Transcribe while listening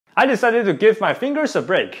I decided to give my fingers a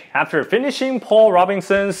break after finishing Paul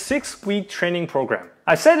Robinson's 6-week training program.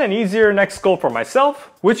 I set an easier next goal for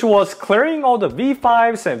myself, which was clearing all the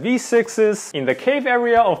V5s and V6s in the cave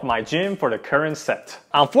area of my gym for the current set.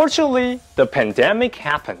 Unfortunately, the pandemic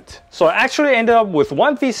happened, so I actually ended up with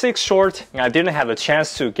one V6 short and I didn't have a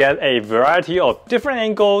chance to get a variety of different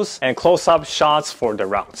angles and close-up shots for the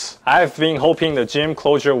routes. I've been hoping the gym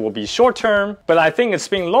closure will be short-term, but I think it's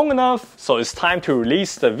been long enough, so it's time to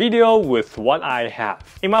release the video with what I have.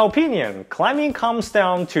 In my opinion, climbing comes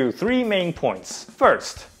down to 3 main points.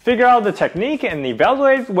 First, figure out the technique and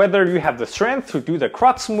evaluate whether you have the strength to do the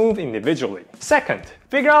crux move individually. Second,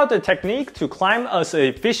 figure out the technique to climb as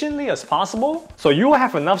efficiently as possible so you will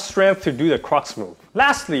have enough strength to do the crux move.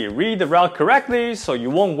 Lastly, read the route correctly so you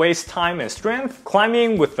won't waste time and strength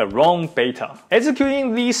climbing with the wrong beta.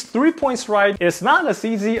 Executing these 3 points right is not as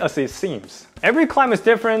easy as it seems. Every climb is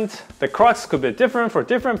different, the crux could be different for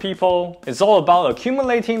different people. It's all about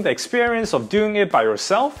accumulating the experience of doing it by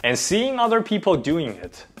yourself and seeing other people doing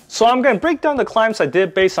it. So I'm going to break down the climbs I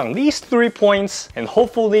did based on these 3 points and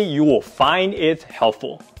hopefully you will find it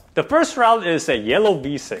helpful. The first route is a yellow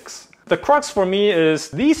V6. The crux for me is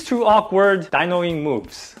these 2 awkward dynoing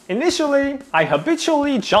moves. Initially, I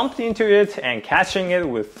habitually jumped into it and catching it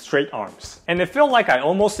with straight arms, and it felt like I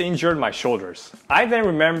almost injured my shoulders. I then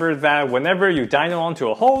remembered that whenever you dyno onto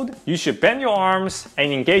a hold, you should bend your arms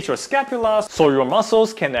and engage your scapula so your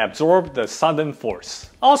muscles can absorb the sudden force.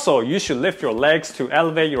 Also, you should lift your legs to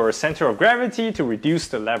elevate your center of gravity to reduce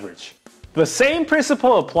the leverage. The same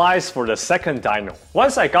principle applies for the second dyno.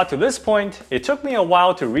 Once I got to this point, it took me a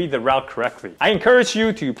while to read the route correctly. I encourage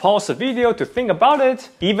you to pause the video to think about it,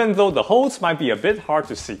 even though the holds might be a bit hard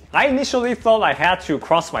to see. I initially thought I had to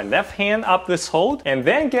cross my left hand up this hold and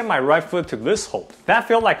then get my right foot to this hold. That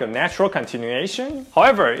felt like a natural continuation.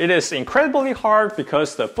 However, it is incredibly hard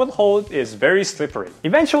because the foothold is very slippery.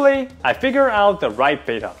 Eventually, I figured out the right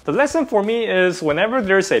beta. The lesson for me is whenever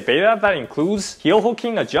there's a beta that includes heel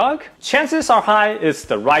hooking a jug, chances are high it's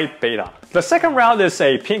the right beta. The second route is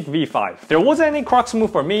a pink V5. There wasn't any crux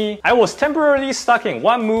move for me. I was temporarily stuck in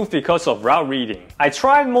one move because of route reading. I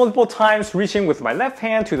tried multiple times reaching with my left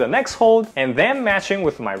hand to the next hold and then matching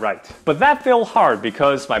with my right. But that felt hard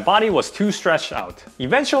because my body was too stretched out.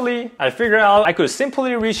 Eventually, I figured out I could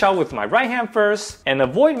simply reach out with my right hand first and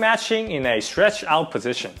avoid matching in a stretched out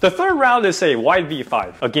position. The third route is a white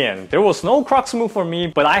V5. Again, there was no crux move for me,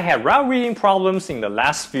 but I had route reading problems in the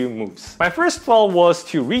last few moves. My first flaw was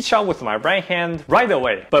to reach out with my right hand right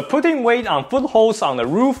away, but putting weight on footholds on the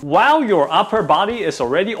roof while your upper body is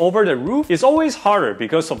already over the roof is always harder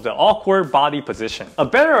because of the awkward body position. A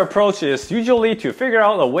better approach is usually to figure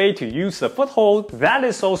out a way to use the foothold that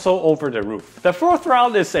is also over the roof. The fourth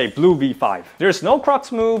route is a blue V5. There's no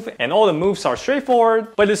crux move and all the moves are straightforward,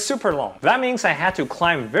 but it's super long. That means I had to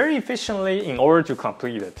climb very efficiently in order to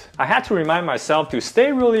complete it. I had to remind myself to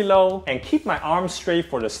stay really low and keep my arms straight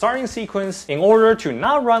for the starting sequence in order to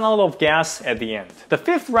not run out of gas at the end. The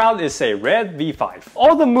fifth route is a red V5.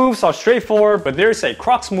 All the moves are straightforward, but there's a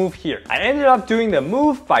crux move here. I ended up doing the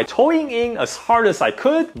move by toeing in as hard as I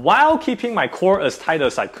could while keeping my core as tight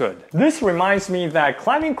as I could. This reminds me that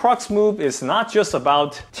climbing crux move is not just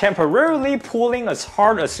about temporarily pulling as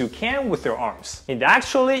hard as you can with your arms. It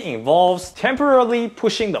actually involves temporarily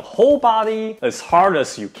pushing the whole body as hard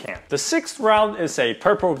as you can. The sixth route is a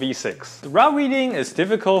purple V6. The route reading is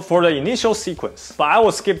difficult for the initial sequence, but I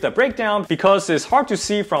will skip the breakdown because it's hard to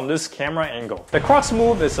see from this camera angle. The crux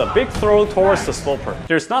move is a big throw towards the sloper.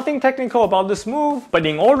 There's nothing technical about this move, but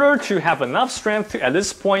in order to have enough strength at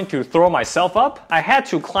this point to throw myself up, I had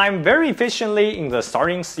to climb very efficiently in the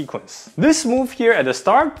starting sequence. This move here at the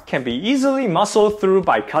start can be easily muscled through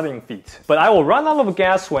by cutting feet, but I will run out of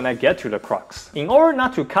gas when I get to the crux. In order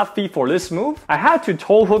not to cut feet for this move, I had to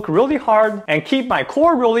toe hook really hard and keep my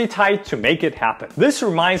core really tight to make it happen. This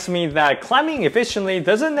reminds me that climbing efficiently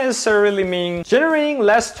doesn't necessarily mean generating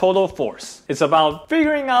less total force. It's about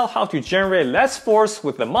figuring out how to generate less force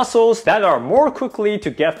with the muscles that are more quickly to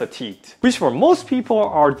get fatigued, which for most people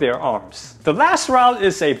are their arms. The last route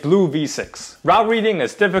is a blue V6. Route reading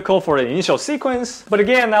is difficult for the initial sequence, but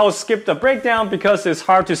again I will skip the breakdown because it's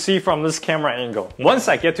hard to see from this camera angle. Once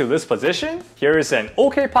I get to this position, here is an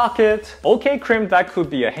OK pocket, OK crimp that could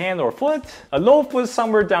be a hand or foot, a low foot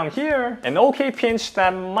somewhere down here, an OK pinch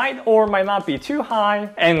that might or might not be too high,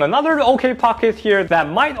 and an another okay pocket here that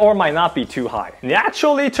might or might not be too high. And it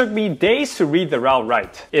actually took me days to read the route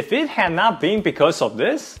right. If it had not been because of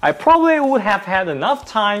this, I probably would have had enough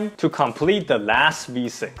time to complete the last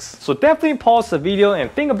V6. So definitely pause the video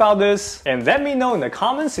and think about this, and let me know in the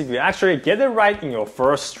comments if you actually get it right in your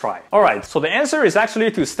first try. Alright, so the answer is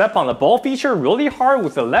actually to step on the ball feature really hard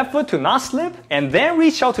with the left foot to not slip, and then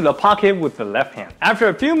reach out to the pocket with the left hand. After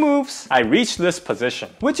a few moves, I reached this position,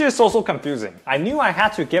 which is also confusing. I knew I had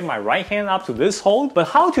to get my right hand up to this hold, but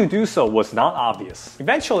how to do so was not obvious.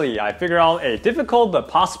 Eventually, I figured out a difficult but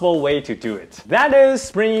possible way to do it. That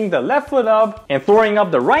is, bringing the left foot up and throwing up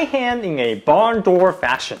the right hand in a barn door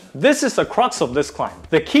fashion. This is the crux of this climb.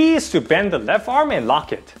 The key is to bend the left arm and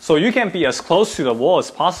lock it, so you can be as close to the wall as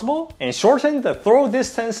possible and shorten the throw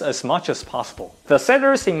distance as much as possible. The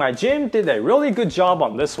setters in my gym did a really good job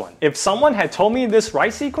on this one. If someone had told me this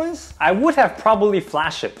right sequence, I would have probably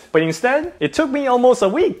flashed it, but instead, it took me almost a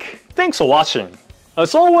week. Thanks for watching.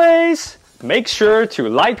 As always, make sure to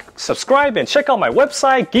like, subscribe, and check out my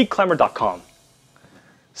website, geekclimber.com.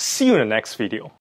 See you in the next video.